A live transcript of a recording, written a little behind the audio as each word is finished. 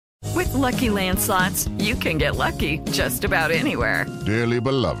Lucky Land Slots, you can get lucky just about anywhere. Dearly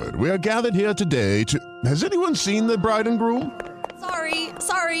beloved, we are gathered here today to... Has anyone seen the bride and groom?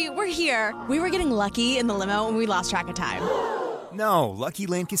 Sorry, we're here. We were getting lucky in the limo and we lost track of time. No, Lucky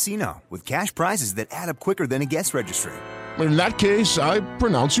Land Casino, with cash prizes that add up quicker than a guest registry. In that case, I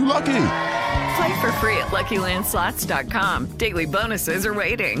pronounce you lucky. Play for free at LuckyLandSlots.com. Daily bonuses are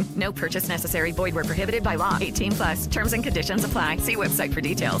waiting. No purchase necessary. Void where prohibited by law. 18+. Terms and conditions apply. See website for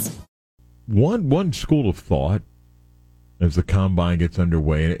details. One school of thought as the combine gets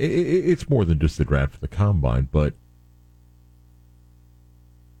underway, and it's more than just the draft for the combine, but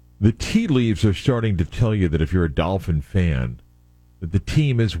the tea leaves are starting to tell you that if you're a Dolphin fan, that the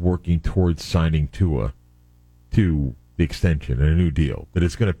team is working towards signing Tua to the extension and a new deal, that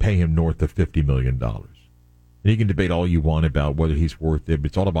it's going to pay him north of $50 million. And you can debate all you want about whether he's worth it,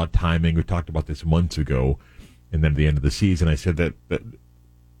 but it's all about timing. We talked about this months ago, and then at the end of the season, I said that they're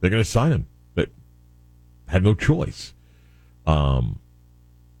going to sign him, but had no choice.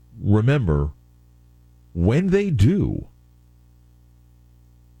 Remember, when they do,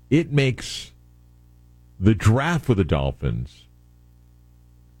 it makes the draft for the Dolphins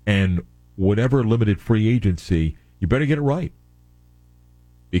and whatever limited free agency, you better get it right.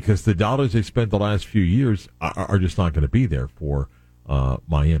 Because the dollars they spent the last few years are just not going to be there for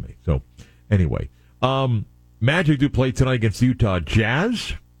Miami. So, anyway, Magic do play tonight against the Utah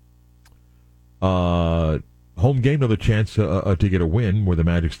Jazz. Home game, another chance to get a win, where the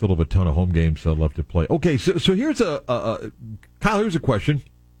Magic still have a ton of home games left to play. Okay, so here's Kyle, here's a question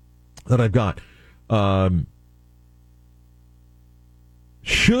that I've got.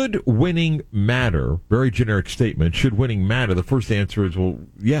 Should winning matter? Very generic statement. Should winning matter? The first answer is, well,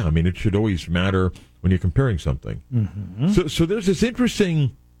 yeah. I mean, it should always matter when you're comparing something. Mm-hmm. So there's this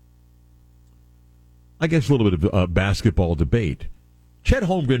interesting, I guess, a little bit of basketball debate. Chet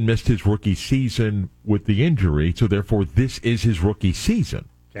Holmgren missed his rookie season with the injury, so therefore this is his rookie season.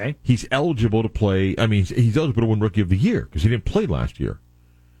 Okay, he's eligible to play. I mean, he's eligible to win Rookie of the Year because he didn't play last year.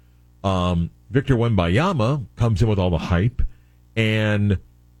 Victor Wembanyama comes in with all the hype, and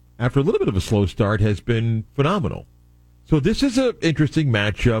after a little bit of a slow start, has been phenomenal. So this is an interesting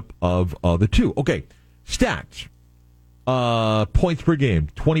matchup of the two. Okay, stats. Points per game,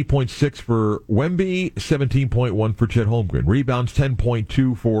 20.6 for Wemby, 17.1 for Chet Holmgren. Rebounds,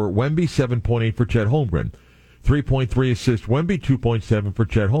 10.2 for Wemby, 7.8 for Chet Holmgren. 3.3 assists Wemby, 2.7 for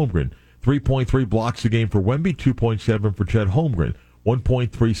Chet Holmgren. 3.3 blocks a game for Wemby, 2.7 for Chet Holmgren.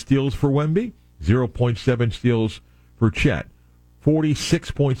 1.3 steals for Wemby, 0.7 steals for Chet.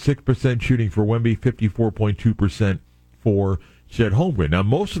 46.6% shooting for Wemby, 54.2% for Chet Holmgren. Now,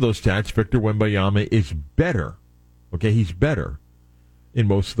 most of those stats, Victor Wembanyama is better. Okay, he's better in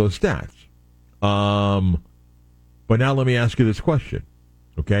most of those stats. But now let me ask you this question.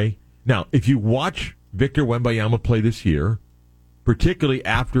 Okay? Now, if you watch Victor Wembanyama play this year, particularly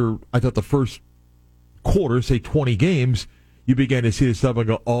after, I thought, the first quarter, say 20 games, you began to see this stuff and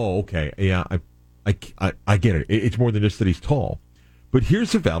go, oh, okay, yeah, I get it. It's more than just that he's tall. But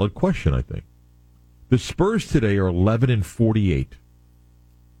here's a valid question, I think. The Spurs today are 11-48.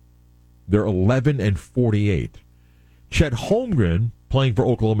 They're 11-48. Chet Holmgren, playing for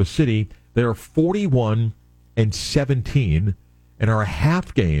Oklahoma City, they are 41-17 and are a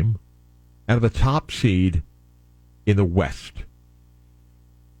half game out of the top seed in the West.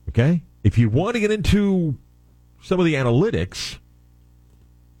 Okay? If you want to get into some of the analytics,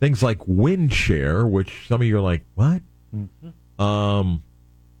 things like win share, which some of you are like, what? Mm-hmm.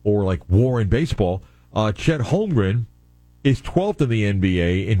 Or like WAR in baseball, Chet Holmgren is 12th in the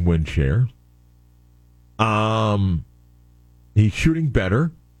NBA in win share. He's shooting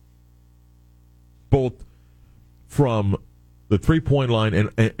better, both from the three-point line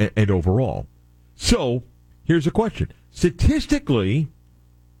and overall. So, here's a question. Statistically,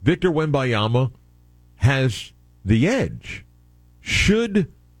 Victor Wembanyama has the edge.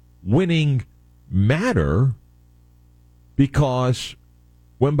 Should winning matter? Because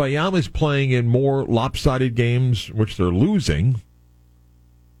Wembanyama is playing in more lopsided games, which they're losing.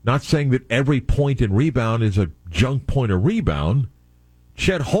 Not saying that every point and rebound is a junk point or rebound.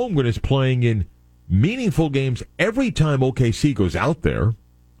 Chet Holmgren is playing in meaningful games every time OKC goes out there.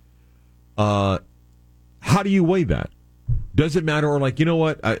 How do you weigh that? Does it matter? Or like, you know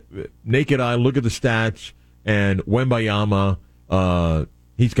what? Naked eye, look at the stats, and Wembanyama,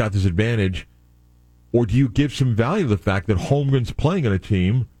 he's got this advantage. Or do you give some value to the fact that Holmgren's playing on a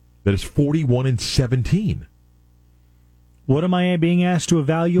team that is 41-17? What am I being asked to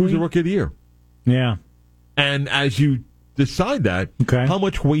evaluate? Who's the Rookie of the Year? Yeah. And as you decide that, okay, how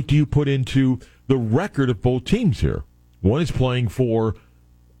much weight do you put into the record of both teams here? One is playing for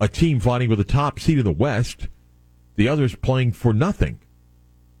a team fighting for the top seed in the West, the other's playing for nothing.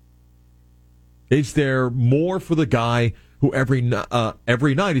 Is there more for the guy who every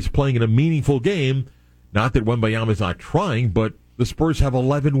night is playing in a meaningful game? Not that Wembanyama's not trying, but the Spurs have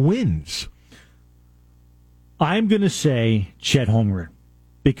 11 wins. I'm going to say Chet Holmgren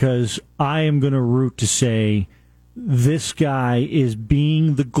because I am going to root to say this guy is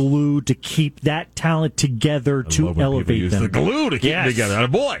being the glue to keep that talent together to elevate them. The glue to keep them together.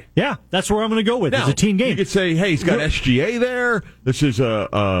 Boy. Yeah, that's where I'm going to go with. It's a team game. You could say, hey, he's got SGA there. This is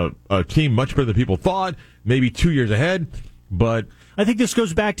a team much better than people thought. Maybe 2 years ahead, but I think this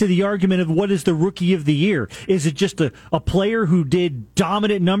goes back to the argument of what is the rookie of the year. Is it just a player who did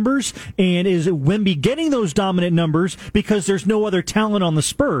dominant numbers, and is Wemby getting those dominant numbers because there's no other talent on the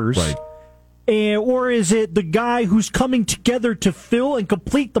Spurs? Right. Or is it the guy who's coming together to fill and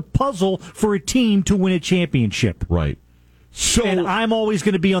complete the puzzle for a team to win a championship? Right. So, and I'm always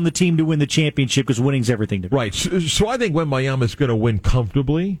going to be on the team to win the championship because winning's everything to me. Right. So I think Wembanyama is going to win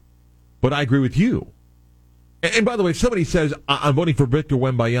comfortably, but I agree with you. And by the way, if somebody says, I'm voting for Victor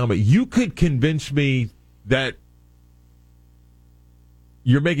Wembanyama, you could convince me that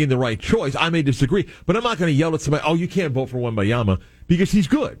you're making the right choice. I may disagree, but I'm not going to yell at somebody, oh, you can't vote for Wembanyama because he's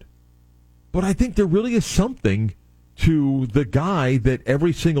good. But I think there really is something to the guy that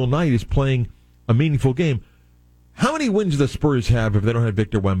every single night is playing a meaningful game. How many wins do the Spurs have if they don't have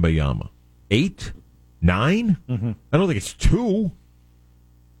Victor Wembanyama? 8? 9? Mm-hmm. I don't think it's 2.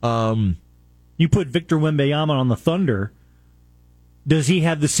 You put Victor Wembanyama on the Thunder, does he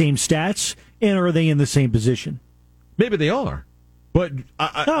have the same stats, and are they in the same position? Maybe they are. But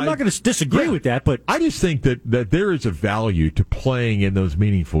I'm not going to disagree with that, but I just think that there is a value to playing in those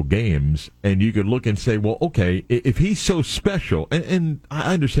meaningful games, and you could look and say, well, okay, if he's so special, and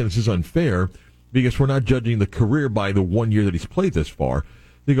I understand this is unfair because we're not judging the career by the 1 year that he's played this far.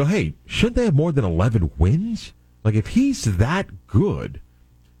 They go, hey, shouldn't they have more than 11 wins? Like, if he's that good,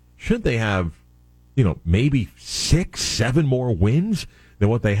 shouldn't they have, maybe 6, 7 more wins than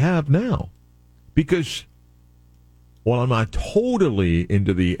what they have now? Because while I'm not totally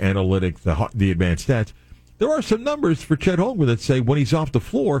into the analytics, the advanced stats, there are some numbers for Chet Holmgren that say when he's off the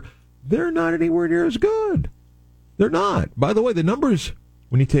floor, they're not anywhere near as good. They're not. By the way, the numbers,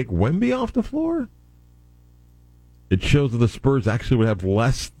 when you take Wemby off the floor, it shows that the Spurs actually would have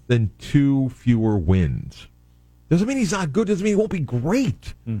less than 2 fewer wins. Doesn't mean he's not good. Doesn't mean he won't be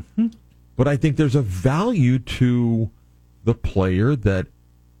great. Mm-hmm. But I think there's a value to the player that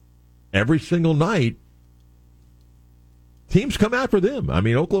every single night, teams come out for them. I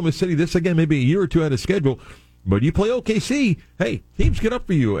mean, Oklahoma City, this again, maybe a year or two out of schedule, but you play OKC, hey, teams get up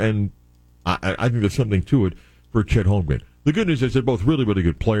for you, and I think there's something to it for Chet Holmgren. The good news is they're both really, really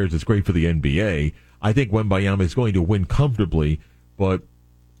good players. It's great for the NBA. I think Wembanyama is going to win comfortably, but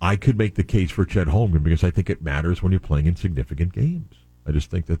I could make the case for Chet Holmgren because I think it matters when you're playing in significant games. I just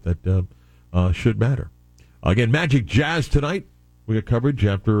think that should matter. Again, Magic Jazz tonight. We got coverage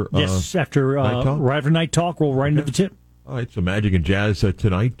after after Night Talk. Right after Night Talk, we'll right into the tip. All right, so Magic and Jazz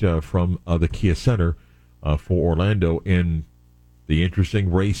tonight from the Kia Center for Orlando in the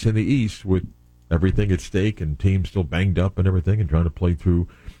interesting race in the East with everything at stake and teams still banged up and everything and trying to play through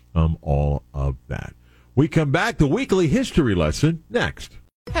all of that. We come back, the weekly history lesson next.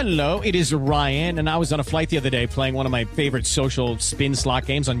 Hello, it is Ryan, and I was on a flight the other day playing one of my favorite social spin slot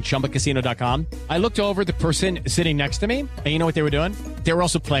games on ChumbaCasino.com. I looked over at the person sitting next to me, and you know what they were doing? They were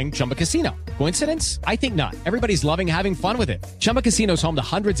also playing Chumba Casino. Coincidence? I think not. Everybody's loving having fun with it. Chumba Casino is home to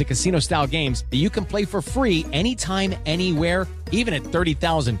hundreds of casino-style games that you can play for free anytime, anywhere, even at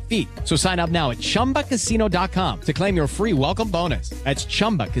 30,000 feet. So sign up now at ChumbaCasino.com to claim your free welcome bonus. That's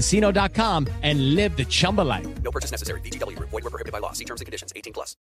ChumbaCasino.com and live the Chumba life. No purchase necessary. VGW. Void where prohibited by law. See terms and conditions. 18+.